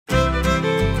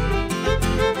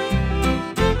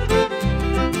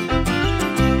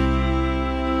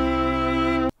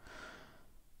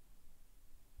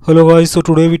Hello guys, so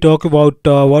today we talk about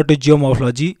what is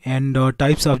geomorphology and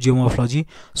types of geomorphology.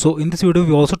 So in this video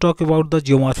we also talk about the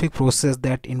geomorphic process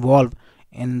that involve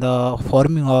in the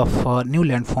forming of new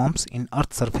landforms in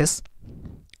earth surface.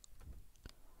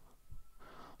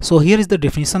 So here is the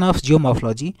definition of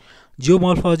geomorphology.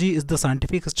 Geomorphology is the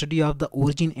scientific study of the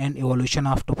origin and evolution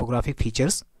of topographic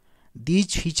features.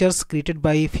 These features created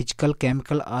by physical,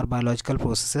 chemical or biological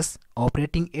processes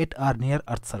operating at or near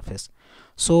earth surface.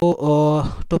 So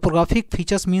topographic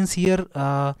features means here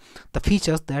the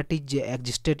features that is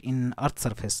existed in earth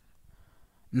surface,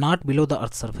 not below the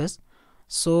earth surface.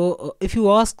 So if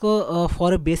you ask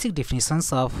for a basic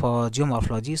definitions of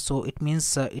geomorphology, so it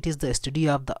means it is the study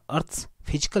of the earth's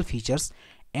physical features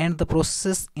and the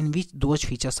processes in which those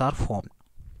features are formed.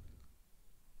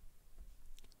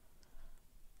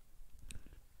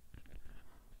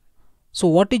 So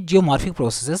what is geomorphic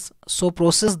processes? So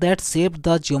processes that shape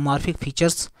the geomorphic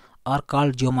features are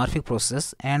called geomorphic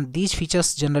processes, and these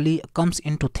features generally comes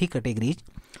into three categories.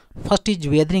 First is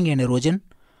weathering and erosion.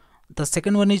 The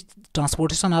second one is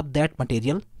transportation of that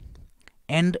material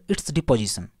and its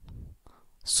deposition.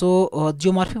 So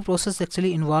geomorphic process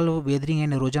actually involve weathering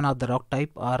and erosion of the rock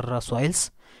type or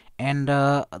soils, and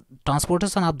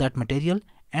transportation of that material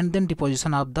and then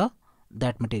deposition of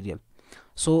that material.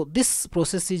 So this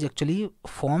process is actually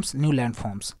forms new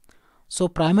landforms. So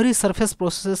primary surface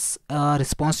processes are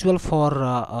responsible for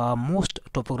most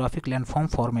topographic landform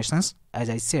formations, as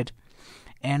I said,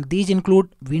 and these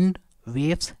include wind,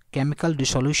 waves, chemical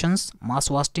dissolutions, mass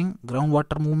wasting,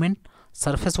 groundwater movement,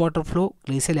 surface water flow,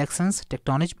 glacial actions,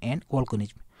 tectonism and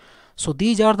volcanism. So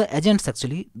these are the agents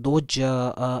actually those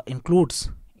includes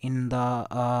in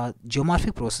the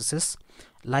geomorphic processes,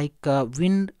 like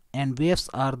wind and waves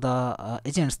are the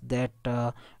agents that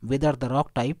weather the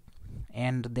rock type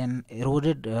and then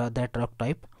eroded that rock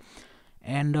type,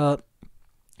 and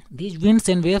these winds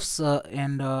and waves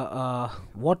and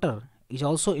water is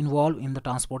also involved in the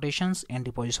transportations and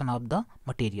deposition of the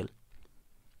material.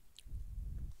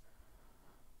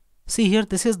 See here,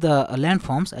 this is the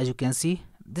landforms. As you can see,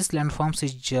 this landforms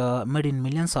is made in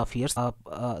millions of years.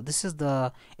 This is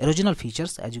the erosional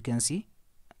features. As you can see,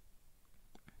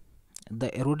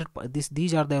 the eroded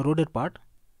these are the eroded part.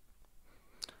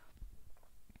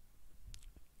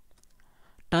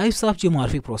 Types of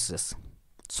geomorphic process.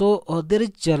 So there is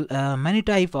many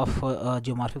type of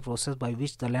geomorphic process by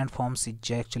which the landforms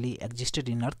is actually existed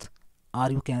in earth,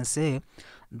 or you can say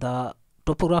the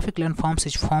topographic landforms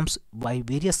is forms by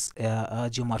various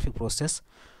geomorphic process.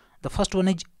 The first one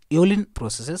is Evoline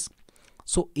processes.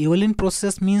 So Evoline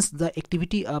process means the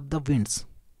activity of the winds.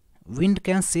 Wind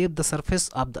can shape the surface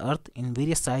of the earth in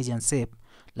various size and shape,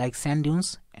 like sand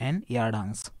dunes and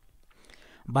Yardangs.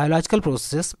 Biological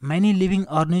processes. Many living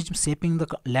organisms shaping the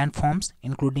landforms,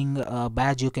 including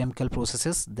biogeochemical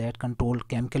processes that control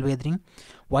chemical weathering,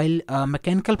 while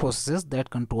mechanical processes that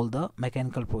control the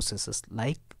mechanical processes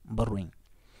like burrowing.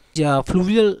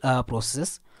 Fluvial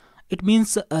processes. It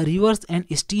means rivers and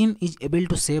stream is able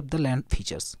to shape the land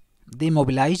features. They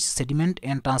mobilize sediment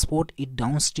and transport it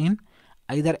downstream,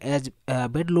 either as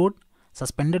bed load,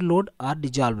 suspended load or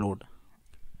dissolved load.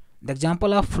 The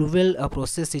example of fluvial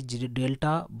process is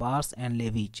delta, bars and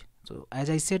levees. So as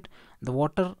I said, the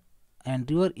water and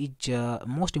river is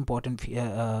most important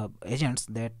agents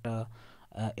that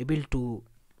able to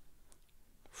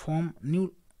form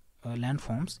new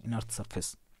landforms in earth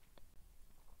surface.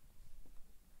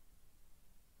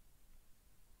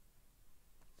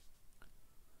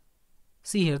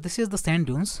 See here, this is the sand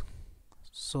dunes.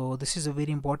 So this is a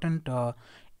very important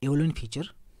Evoline feature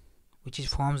which is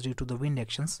forms due to the wind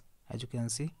actions, as you can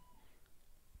see.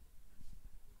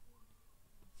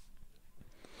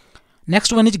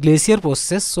 Next one is glacier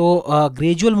process. So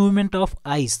gradual movement of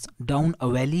ice down a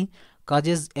valley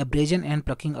causes abrasion and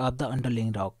plucking of the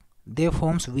underlying rock. They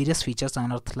forms various features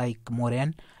on earth like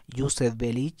moraine, U-shaped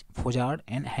valleys, fjord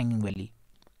and hanging valley.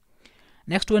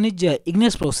 Next one is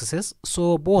igneous processes.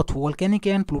 So both volcanic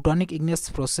and plutonic igneous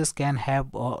process can have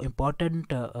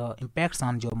important impacts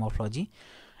on geomorphology,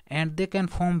 and they can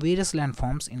form various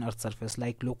landforms in earth surface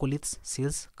like locoliths,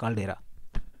 sills, caldera.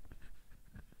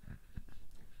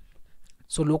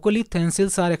 So locolith and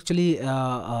sills are actually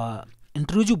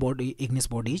intrusive igneous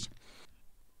bodies,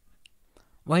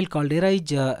 while caldera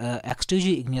is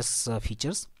extrusive igneous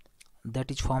features that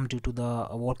is formed due to the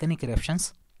volcanic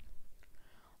eruptions.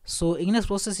 So igneous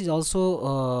process is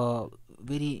also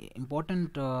very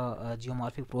important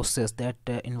geomorphic process that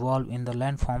involve in the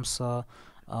landforms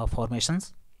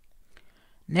formations.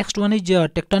 Next one is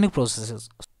tectonic processes.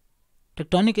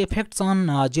 Tectonic effects on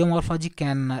geomorphology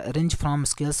can range from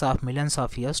scales of millions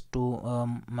of years to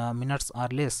minutes or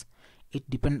less. It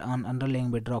depends on underlying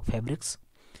bedrock fabrics.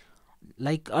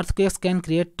 Like earthquakes can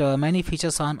create many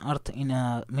features on Earth in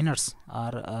minutes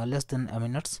or less than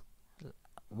minutes,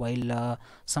 while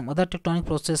some other tectonic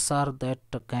processes are that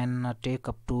can take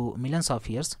up to millions of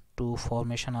years to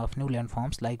formation of new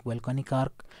landforms, like volcanic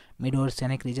arc.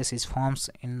 Mid-oceanic ridges is forms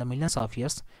in the millions of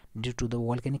years due to the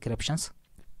volcanic eruptions.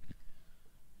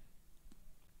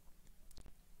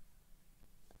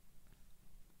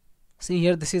 See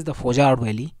here, this is the Fjord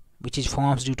Valley, which is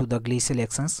forms due to the glacial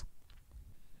actions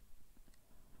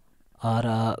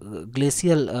or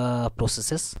glacial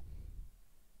processes.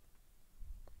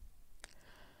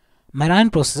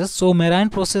 Marine processes. So marine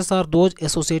processes are those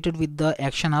associated with the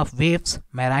action of waves,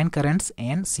 marine currents,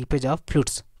 and seepage of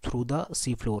fluids through the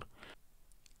seafloor.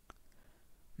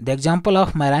 The example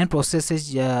of marine process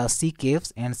is sea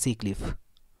caves and sea cliff.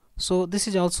 So this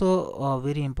is also a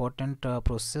very important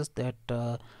process that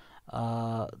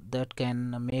that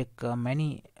can make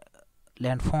many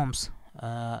landforms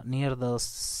near the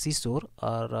seashore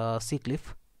or sea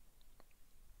cliff.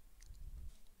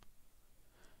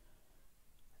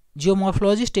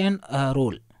 Geomorphologist and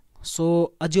role.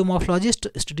 So a geomorphologist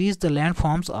studies the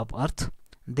landforms of Earth.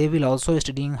 They will also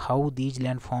studying how these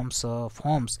landforms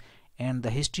forms and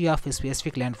the history of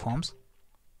specific landforms.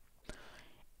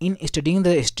 In studying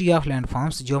the history of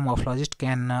landforms, geomorphologist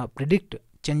can predict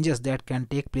changes that can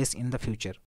take place in the future.